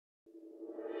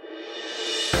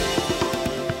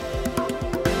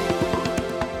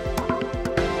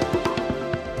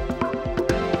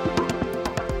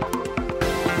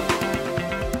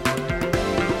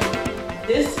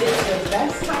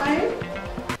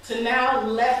to now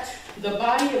let the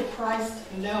body of Christ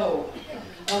know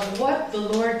of what the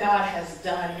Lord God has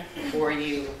done for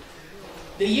you.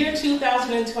 The year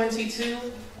 2022,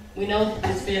 we know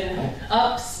there's been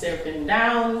ups, there have been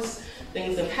downs,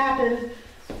 things have happened,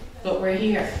 but we're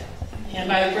here. And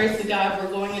by the grace of God,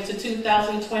 we're going into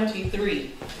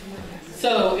 2023.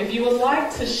 So if you would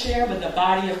like to share with the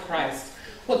body of Christ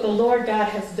what the Lord God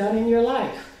has done in your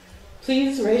life,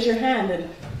 please raise your hand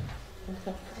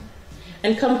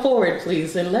and come forward,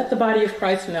 please, and let the body of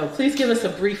Christ know. Please give us a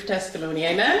brief testimony.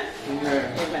 Amen?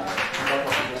 Amen. Amen.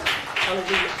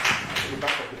 Hallelujah.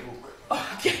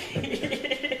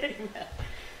 Okay.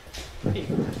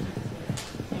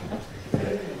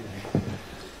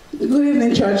 Good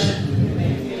evening, church.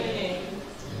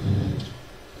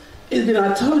 It's been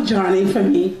a tough journey for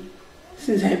me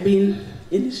since I've been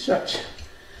in this church.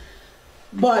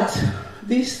 But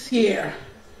this year,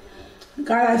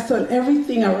 God has done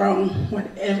everything around what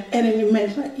enemy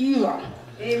meant for evil.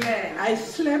 Amen. I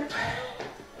slept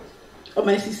on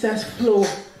my sister's floor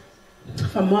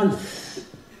for months.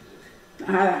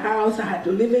 I had a house, I had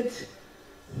to live it.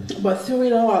 But through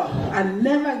it all, I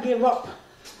never gave up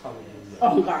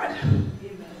on God.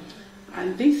 Amen.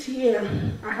 And this year,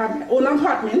 I have my own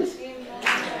apartment.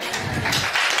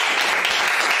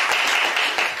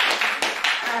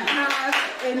 I have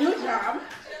a new job.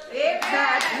 Amen.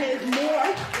 That pays more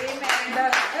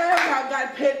than ever God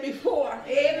paid before.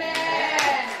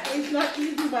 Amen. It's not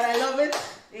easy, but I love it.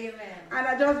 Amen. And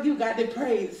I just give God the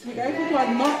praise. Because if it was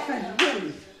not for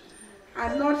Him,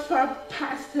 and not for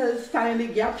pastors standing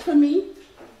the gap for me,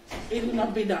 it will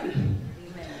not be done.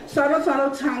 Amen. So I just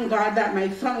want to thank God that my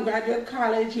son graduated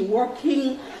college, he's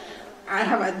working, I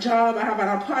have a job, I have an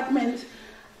apartment,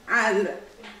 and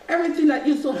everything that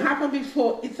used to happen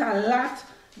before, it's a lot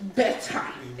better.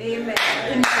 Amen. In my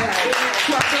life.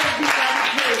 So I just give God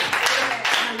praise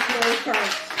and glory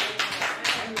first.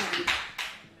 Amen.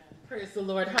 Praise the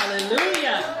Lord.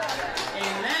 Hallelujah.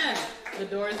 Amen. The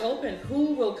door is open.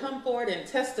 Who will come forward and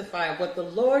testify of what the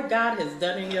Lord God has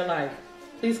done in your life?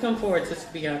 Please come forward, Sister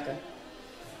Bianca.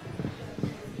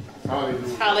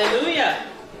 Hallelujah. Hallelujah.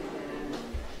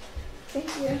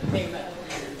 Thank you. Amen.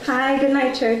 Hi, good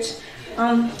night, church.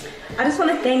 I just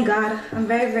want to thank God. I'm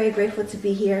very, very grateful to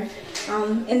be here.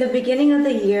 In the beginning of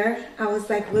the year, I was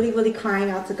like really crying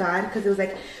out to God because it was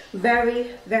like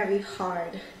very, very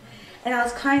hard. And I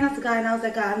was crying out to God and I was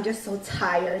like, God, I'm just so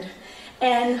tired.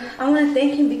 And I want to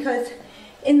thank Him because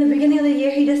in the beginning of the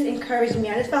year, He just encouraged me.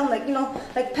 I just felt like, you know,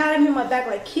 like patting me on my back,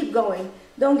 like keep going,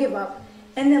 don't give up.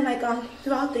 And then like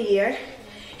throughout the year,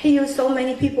 He used so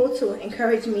many people to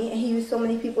encourage me, and He used so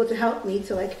many people to help me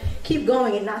to like keep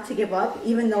going and not to give up,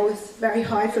 even though it's very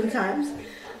hard sometimes.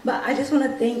 But I just want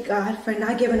to thank God for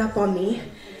not giving up on me.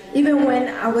 Even when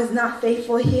I was not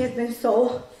faithful, He has been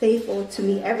so faithful to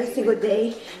me every single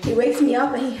day. He wakes me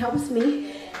up and He helps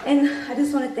me. And I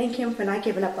just want to thank Him for not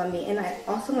giving up on me. And I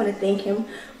also want to thank Him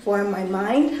for my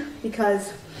mind,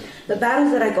 because the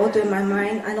battles that I go through in my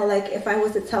mind, I know like if I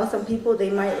was to tell some people, they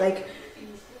might like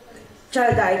try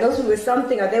to diagnose me with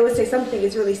something, or they would say something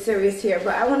is really serious here.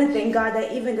 But I want to thank God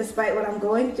that even despite what I'm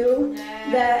going through,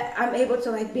 that I'm able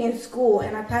to like be in school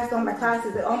and I passed all my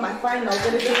classes and all my finals.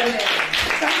 And it's just like,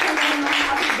 sometimes I don't know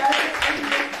how He does it, and He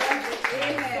just does it.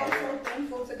 I'm so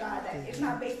thankful to God that it's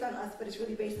not based on us, but it's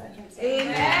really based on Him. So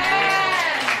amen.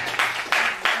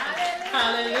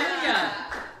 Hallelujah.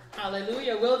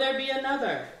 Hallelujah. Will there be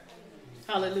another?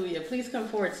 Hallelujah. Please come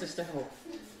forward, Sister Hope.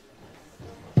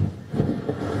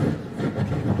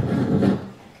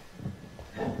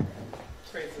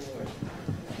 Praise the Lord.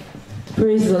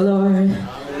 Praise the Lord.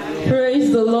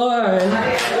 Praise the Lord.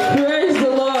 Praise the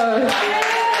Lord.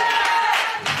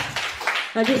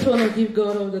 I just want to give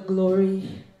God all the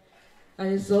glory. I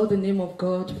exalt the name of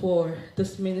God for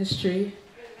this ministry.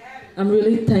 I'm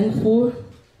really thankful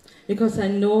because I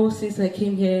know since I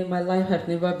came here, my life has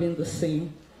never been the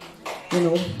same. You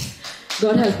know,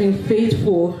 God has been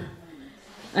faithful.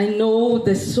 I know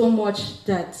there's so much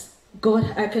that God,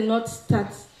 I cannot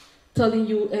start telling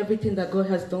you everything that God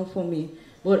has done for me,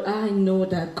 but I know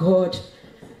that God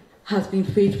has been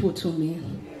faithful to me.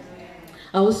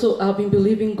 I've been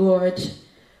believing God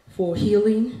for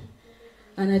healing,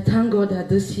 and I thank God that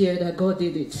this year that God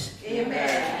did it.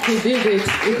 Amen. He did it,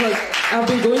 because I've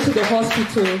been going to the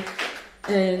hospital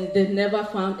and they never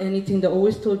found anything. They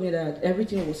always told me that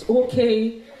everything was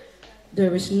okay,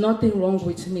 there is nothing wrong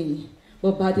with me.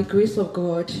 But by the grace of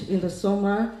God, in the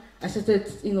summer, I started,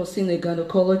 seeing a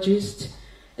gynecologist,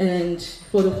 and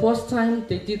for the first time,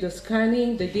 they did the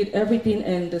scanning, they did everything,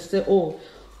 and they said, oh,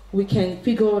 we can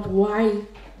figure out why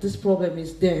this problem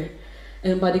is there.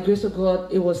 And by the grace of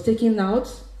God, it was taken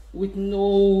out with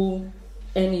no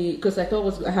any, because I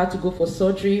thought I had to go for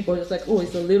surgery, but it's like, oh,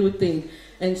 it's a little thing.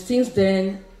 And since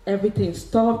then, everything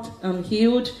stopped. I'm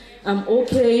healed. I'm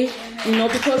okay. You know,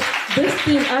 because this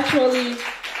thing actually,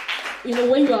 you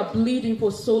know, when you are bleeding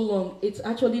for so long, it's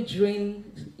actually drains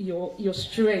your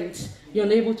strength. You're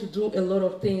unable to do a lot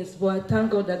of things. But I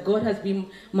thank God that God has been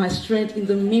my strength in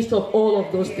the midst of all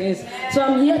of those things. So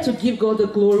I'm here to give God the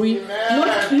glory.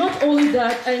 Not only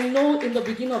that, I know in the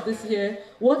beginning of this year,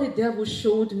 what the devil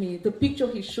showed me, the picture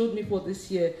he showed me for this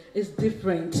year is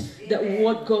different than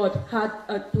what God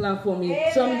had planned for me.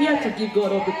 So I'm here to give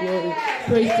God all the glory.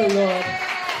 Praise the Lord.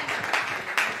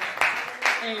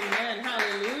 Amen.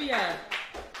 Hallelujah.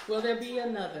 Will there be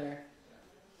another?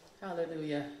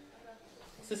 Hallelujah.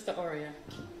 Sister Oria.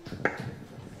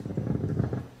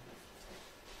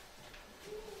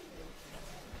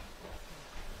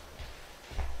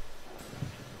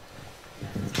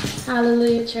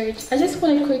 Hallelujah, church. I just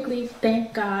want to quickly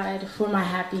thank God for my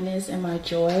happiness and my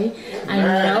joy. I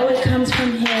know it comes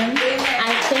from Him.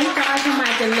 I thank God for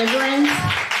my deliverance,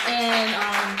 and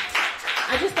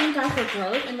I just thank God for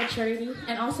growth and maturity.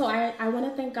 And also, I want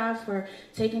to thank God for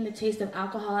taking the taste of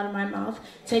alcohol out of my mouth,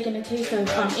 taking the taste of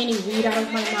any weed out of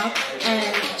my mouth,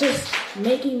 and just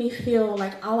making me feel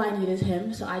like all I need is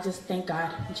Him. So I just thank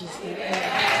God in Jesus' name. Amen.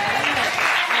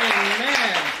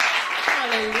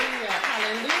 Hallelujah.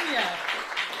 Hallelujah.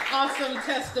 Awesome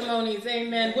testimonies.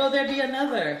 Amen. Will there be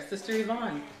another? Sister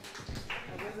Yvonne.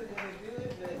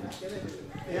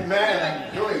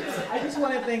 Amen. Do it. I just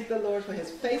want to thank the Lord for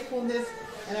His faithfulness,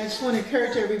 and I just want to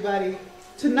encourage everybody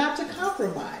to not to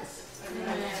compromise.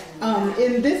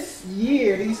 In this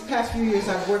year, these past few years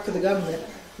I've worked for the government,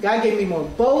 God gave me more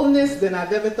boldness than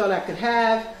I've ever thought I could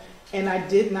have, and I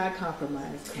did not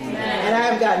compromise. Amen. And I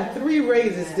have gotten 3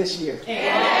 raises this year.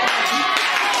 Amen.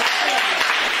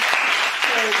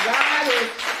 So God is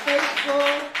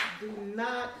faithful. Do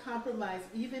not compromise,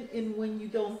 even in when you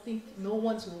don't think no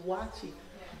one's watching.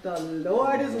 The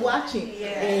Lord is watching,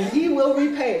 and He will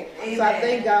repay. Amen. So I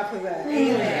thank God for that.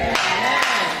 Amen.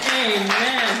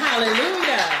 Amen.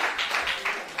 Hallelujah.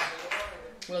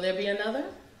 Will there be another?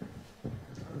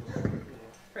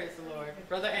 Praise the Lord.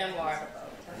 Brother Anwar.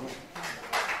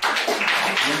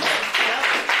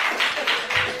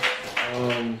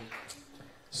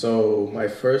 So my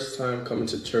first time coming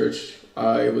to church,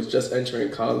 I was just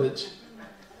entering college.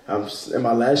 I'm in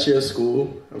my last year of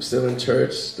school. I'm still in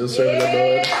church, still serving the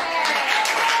Lord.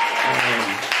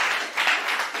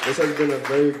 This has been a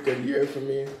very good year for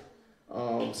me.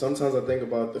 Sometimes I think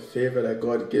about the favor that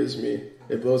God gives me.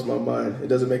 It blows my mind. It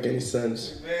doesn't make any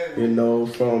sense. You know,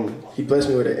 He blessed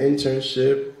me with an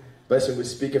internship, blessed me with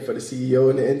speaking for the CEO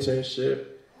in the internship,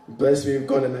 blessed me with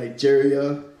going to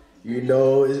Nigeria. You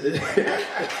know, it's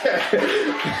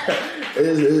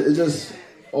just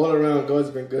all around,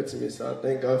 God's been good to me, so I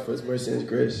thank God for His mercy and His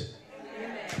grace.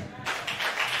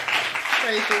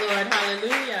 Praise the Lord.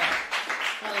 Hallelujah.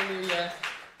 Hallelujah.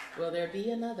 Will there be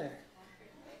another?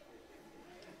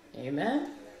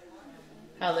 Amen.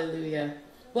 Hallelujah.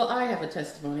 Well, I have a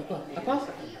testimony. Oh,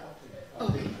 Apostle.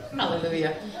 Oh,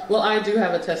 hallelujah. Well, I do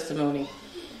have a testimony.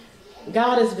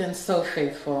 God has been so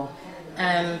faithful.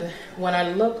 And when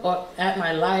I look at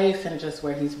my life and just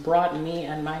where He's brought me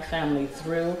and my family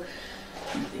through,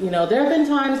 you know, there have been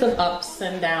times of ups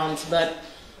and downs, but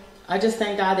I just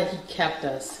thank God that He kept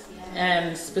us.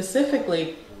 And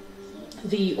specifically,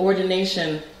 the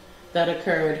ordination that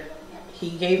occurred,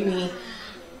 He gave me,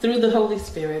 through the Holy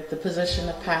Spirit, the position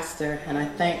of pastor, and I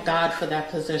thank God for that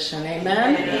position.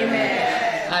 Amen?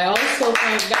 Amen. I also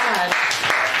thank God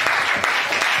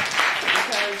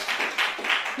because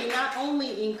He not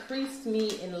only increased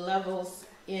me in levels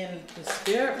in the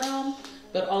spirit realm,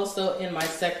 but also in my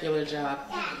secular job.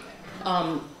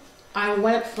 I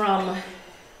went from,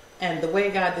 and the way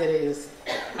God did it is,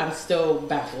 I'm still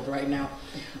baffled right now.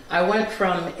 I went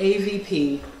from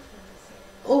AVP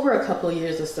over a couple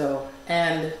years or so,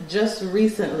 and just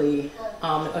recently,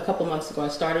 a couple months ago, I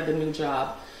started a new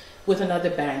job with another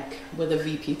bank with a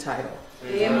VP title.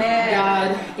 Amen.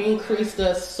 God increased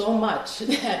us so much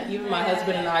that even my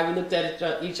husband and I, we looked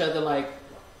at each other like,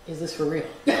 is this for real?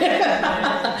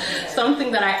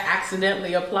 Something that I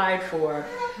accidentally applied for.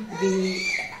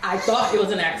 I thought it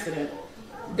was an accident.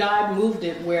 God moved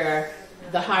it where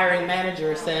the hiring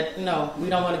manager said, no, we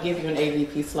don't want to give you an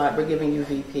AVP slot, we're giving you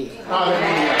VP.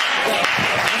 Hallelujah. So,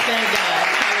 thank God.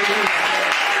 Hallelujah.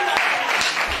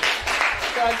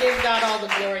 So I give God all the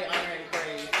glory, honor, and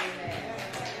praise.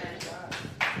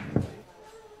 Amen.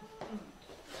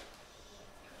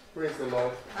 Praise the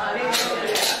Lord.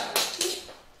 Hallelujah.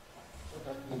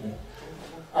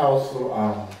 I also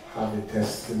have a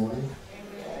testimony.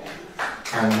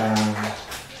 And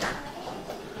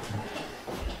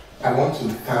I want to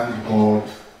thank God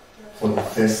for the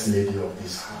First Lady of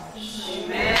this house.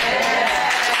 Amen.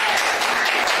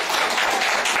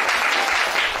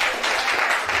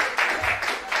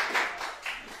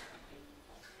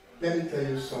 Let me tell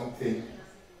you something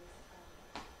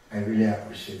I really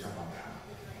appreciate about her.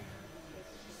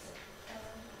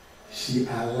 She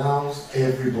allows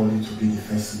everybody to be the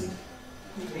First Lady.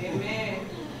 Amen.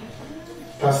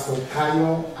 Pastor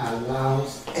Tayo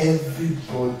allows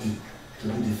everybody to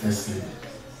be the First Lady.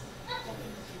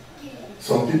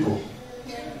 Some people,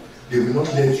 they will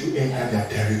not let you enter their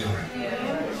territory.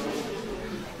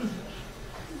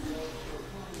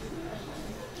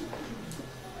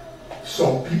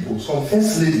 Some people, some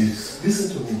First Ladies,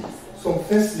 listen to me, some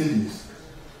First Ladies,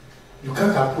 you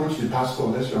can't approach the pastor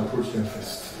unless you approach them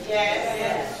first.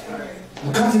 Yes.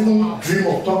 You can't even dream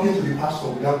of talking to the pastor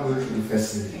without going to the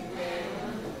First Lady.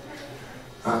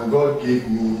 And God gave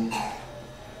me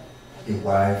a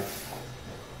wife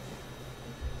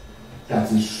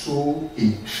that is so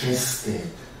interested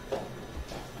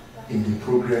in the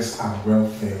progress and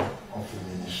welfare of the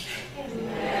ministry.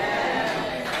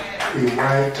 A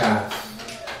wife that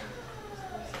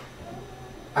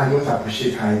I don't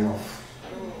appreciate her enough.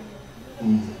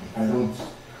 I don't.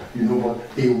 You know what?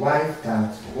 A wife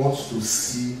that wants to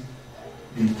see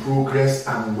the progress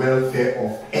and welfare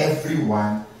of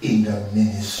everyone in the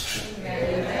ministry.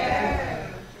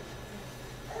 Amen.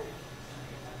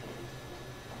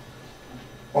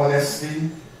 Honestly,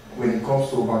 when it comes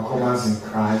to overcomers in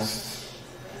Christ,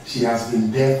 she has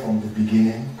been there from the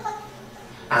beginning,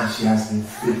 and she has been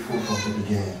faithful from the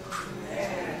beginning.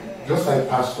 Just like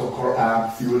Pastor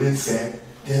Coraleen said,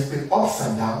 there's been ups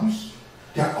and downs.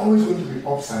 There are always going to be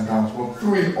ups and downs, but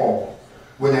through it all,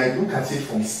 when I look at it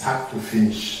from start to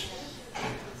finish,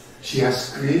 she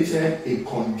has created a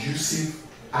conducive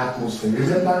atmosphere.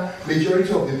 Remember,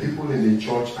 majority of the people in the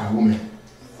church are women,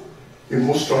 in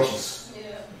most churches.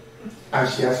 And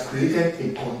she has created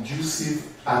a conducive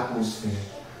atmosphere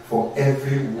for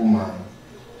every woman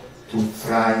to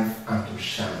thrive and to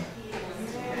shine.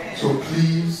 So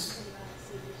please,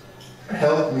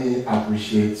 help me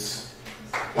appreciate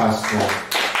Pastor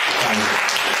Valiant.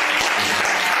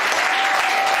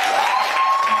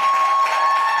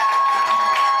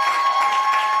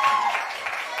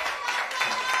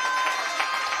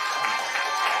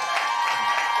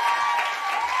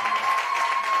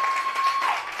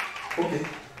 Okay,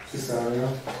 Sister Aria.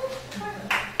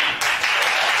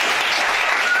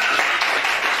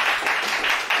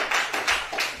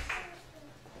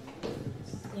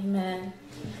 Amen.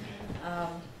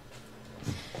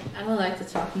 I don't like to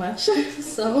talk much,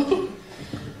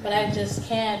 but I just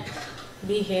can't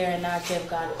be here and not give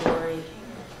God glory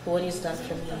for what He's done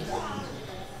for me.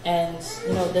 And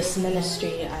this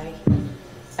ministry,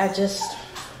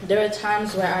 there are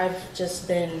times where I've just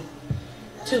been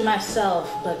to myself,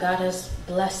 but God has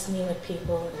blessed me with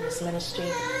people in this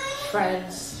ministry,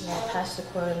 friends, Pastor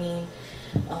Coraleen,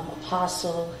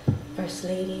 Apostle, First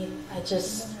Lady.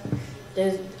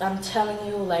 I'm telling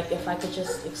you, like, if I could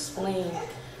just explain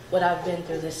what I've been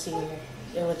through this year,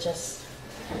 it would just,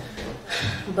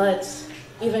 but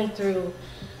even through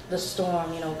the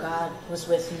storm, God was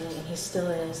with me, and He still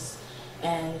is.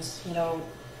 And,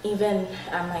 even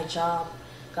at my job,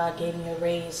 God gave me a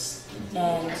raise,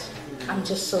 and I'm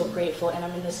just so grateful. And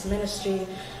I'm in this ministry,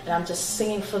 and I'm just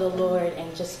singing for the Lord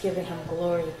and just giving Him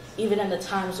glory, even in the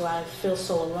times where I feel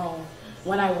so alone.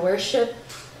 When I worship,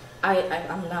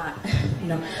 I'm not,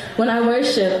 when I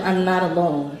worship, I'm not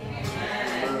alone.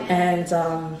 And,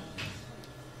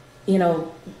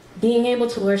 being able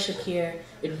to worship here,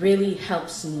 it really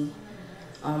helps me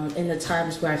in the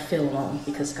times where I feel alone,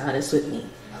 because God is with me.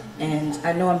 And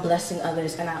I know I'm blessing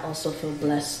others, and I also feel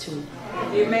blessed too.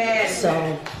 Amen.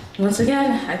 So, once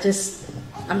again,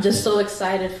 I'm just so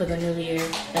excited for the new year,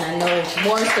 and I know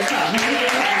more is to come.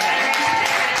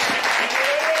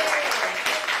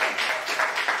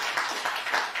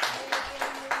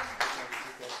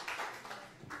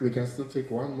 We can still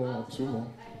take one more or two more.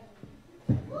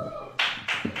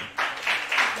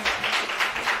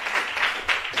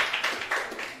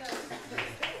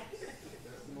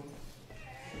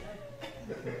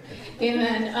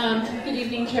 Amen. Good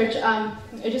evening, church. I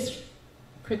just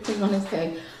quickly want to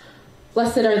say,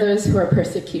 blessed are those who are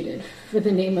persecuted for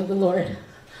the name of the Lord.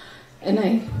 And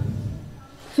I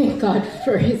thank God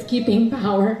for His keeping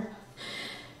power.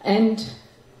 And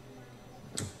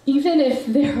even if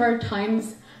there are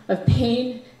times of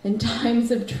pain and times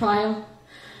of trial,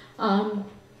 I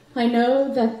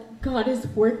know that God is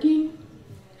working.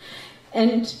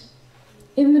 And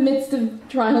in the midst of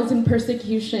trials and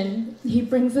persecution, He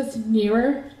brings us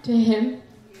nearer to Him.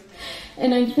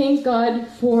 And I thank God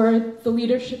for the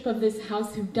leadership of this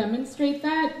house who demonstrate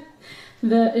that,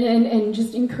 and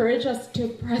just encourage us to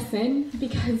press in,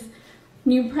 because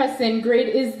when you press in, great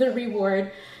is the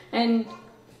reward. And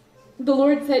the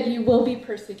Lord said you will be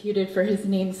persecuted for His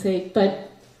name's sake,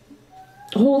 but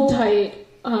hold tight.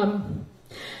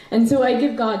 And so I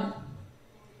give God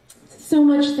so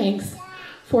much thanks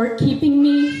for keeping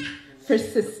me, for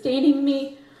sustaining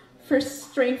me, for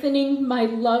strengthening my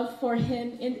love for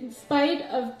Him in spite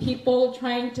of people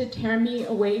trying to tear me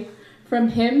away from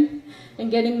Him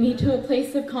and getting me to a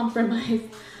place of compromise.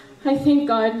 I thank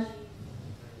God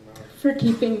for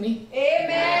keeping me.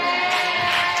 Amen.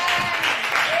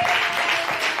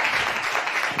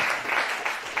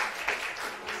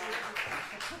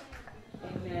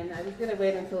 Amen. I was going to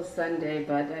wait until Sunday,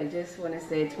 but I just want to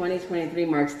say 2023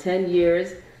 marks 10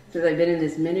 years since I've been in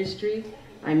this ministry.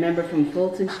 I remember from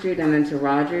Fulton Street and then to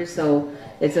Rogers, so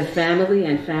it's a family,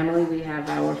 and family, we have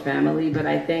our family, but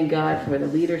I thank God for the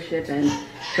leadership and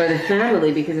for the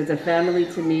family, because it's a family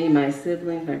to me, my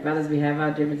siblings, my brothers, we have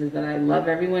our differences, but I love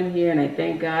everyone here, and I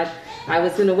thank God. I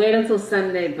was going to wait until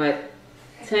Sunday, but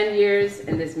 10 years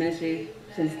in this ministry,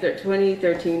 since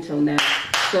 2013 till now,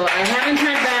 so I haven't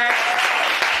turned back.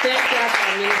 Thank God for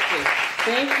our ministry.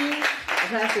 Thank you,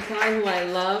 Pastor Klein, who I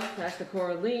love, Pastor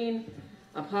Coraleen,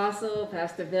 Apostle,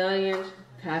 Pastor Valiant,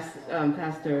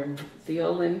 Pastor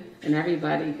Theolin, and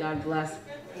everybody. God bless.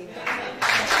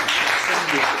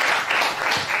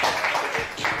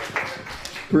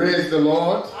 Praise the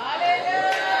Lord.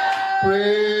 Hallelujah.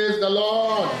 Praise the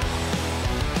Lord.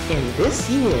 In this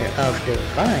year of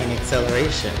divine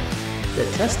acceleration, the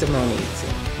testimonies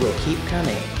will keep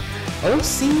coming.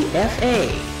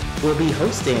 OCFA will be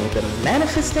hosting the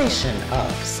manifestation of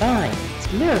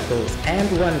signs, miracles, and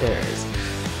wonders,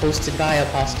 hosted by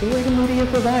Apostle EVIL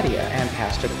YOKES and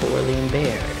Pastor Coraleen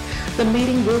Baird. The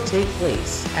meeting will take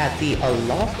place at the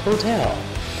Aloft Hotel,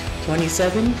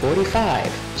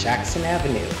 2745 Jackson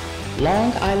Avenue,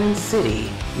 Long Island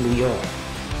City, New York,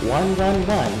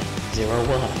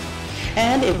 11101.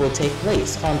 And it will take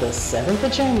place on the 7th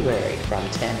of January from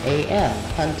 10 a.m.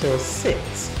 until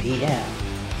 6 p.m.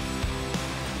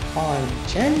 On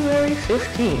January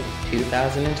 15,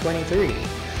 2023,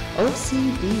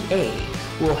 OCDA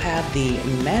will have the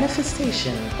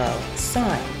manifestation of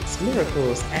signs,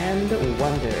 miracles, and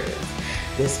wonders.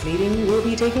 This meeting will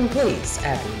be taking place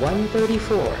at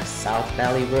 134 South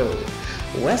Valley Road,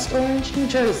 West Orange, New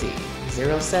Jersey,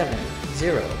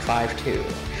 07052.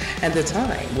 And the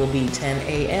time will be 10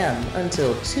 a.m.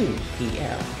 until 2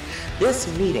 p.m. This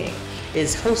meeting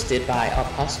is hosted by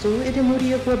Apostle EVIL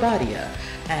GUOBADIA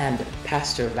and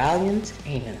Pastor Valiant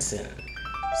Aimunsun.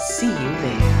 See you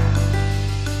there.